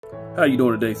How you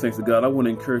doing today, saints of God? I want to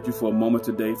encourage you for a moment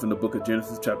today from the book of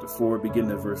Genesis chapter 4,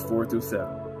 beginning at verse 4 through 7.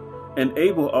 And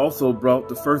Abel also brought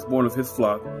the firstborn of his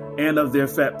flock and of their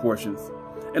fat portions.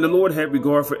 And the Lord had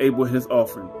regard for Abel and his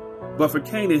offering. But for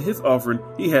Cain and his offering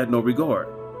he had no regard.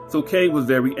 So Cain was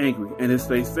very angry, and his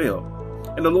face fell.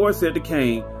 And the Lord said to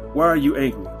Cain, Why are you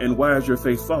angry, and why is your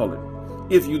face fallen?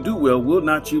 If you do well, will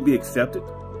not you be accepted?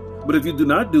 But if you do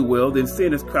not do well, then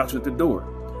sin is crouching at the door.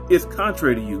 It's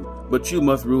contrary to you, but you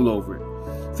must rule over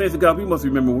it. Saints of God, we must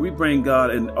remember when we bring God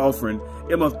an offering,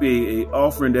 it must be an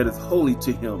offering that is holy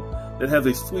to him, that has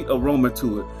a sweet aroma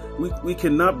to it. We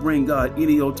cannot bring God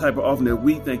any old type of offering that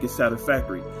we think is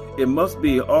satisfactory. It must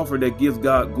be an offering that gives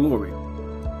God glory.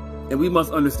 And we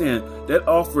must understand that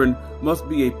offering must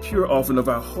be a pure offering of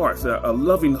our hearts, a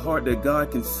loving heart that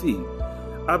God can see.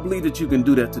 I believe that you can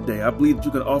do that today. I believe that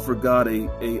you can offer God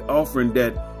a offering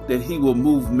that he will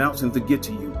move mountains to get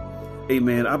to you.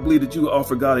 Amen. I believe that you will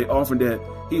offer God an offering that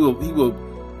he will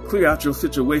clear out your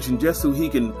situation just so he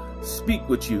can speak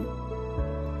with you.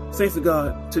 Saints of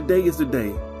God, today is the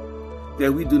day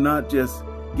that we do not just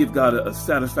give God a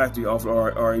satisfactory offer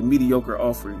or a mediocre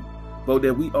offering, but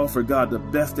that we offer God the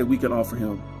best that we can offer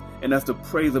him. And that's the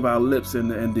praise of our lips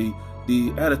and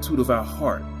the attitude of our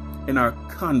heart and our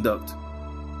conduct.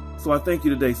 So I thank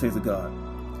you today, saints of God.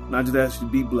 And I just ask you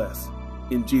to be blessed.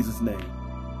 In Jesus' name,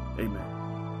 amen.